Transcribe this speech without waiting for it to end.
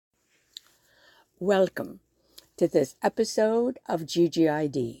Welcome to this episode of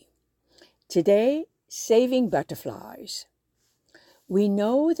GGID. Today, saving butterflies. We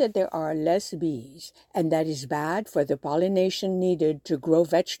know that there are less bees, and that is bad for the pollination needed to grow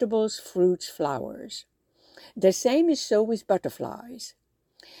vegetables, fruits, flowers. The same is so with butterflies.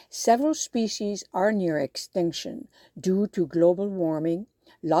 Several species are near extinction due to global warming,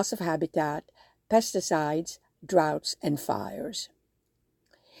 loss of habitat, pesticides, droughts, and fires.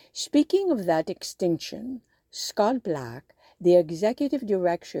 Speaking of that extinction, Scott Black, the executive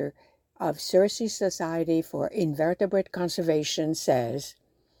director of CIRSE Society for Invertebrate Conservation, says,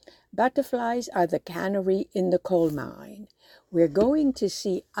 "Butterflies are the canary in the coal mine. We're going to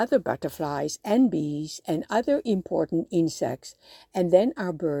see other butterflies and bees and other important insects, and then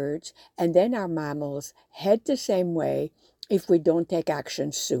our birds, and then our mammals head the same way if we don't take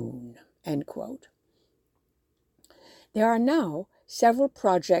action soon." End quote. There are now several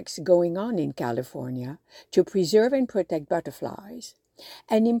projects going on in California to preserve and protect butterflies.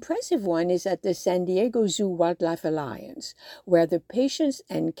 An impressive one is at the San Diego Zoo Wildlife Alliance, where the patience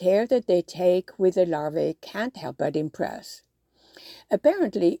and care that they take with the larvae can't help but impress.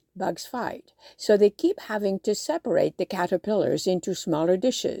 Apparently, bugs fight, so they keep having to separate the caterpillars into smaller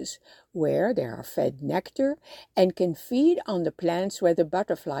dishes, where they are fed nectar and can feed on the plants where the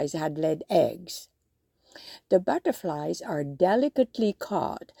butterflies had laid eggs. The butterflies are delicately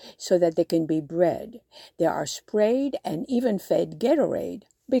caught so that they can be bred. They are sprayed and even fed Gatorade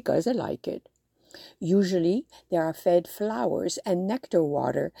because they like it. Usually, they are fed flowers and nectar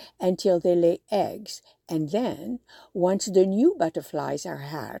water until they lay eggs, and then, once the new butterflies are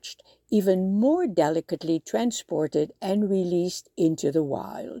hatched, even more delicately transported and released into the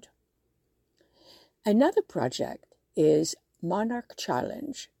wild. Another project is Monarch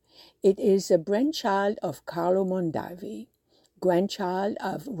Challenge. It is a brainchild of Carlo Mondavi, grandchild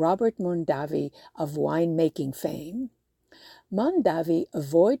of Robert Mondavi of winemaking fame. Mondavi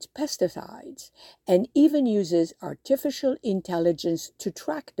avoids pesticides and even uses artificial intelligence to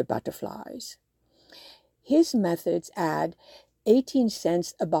track the butterflies. His methods add 18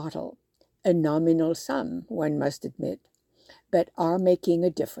 cents a bottle, a nominal sum, one must admit, but are making a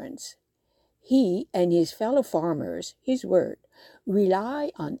difference. He and his fellow farmers, his word,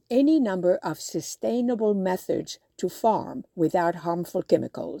 rely on any number of sustainable methods to farm without harmful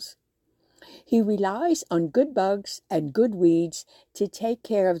chemicals. He relies on good bugs and good weeds to take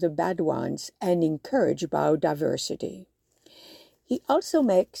care of the bad ones and encourage biodiversity. He also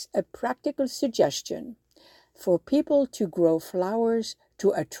makes a practical suggestion for people to grow flowers to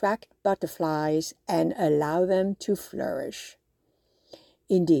attract butterflies and allow them to flourish.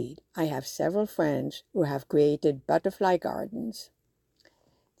 Indeed, I have several friends who have created butterfly gardens.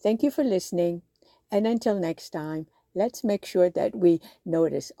 Thank you for listening, and until next time, let's make sure that we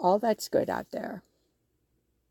notice all that's good out there.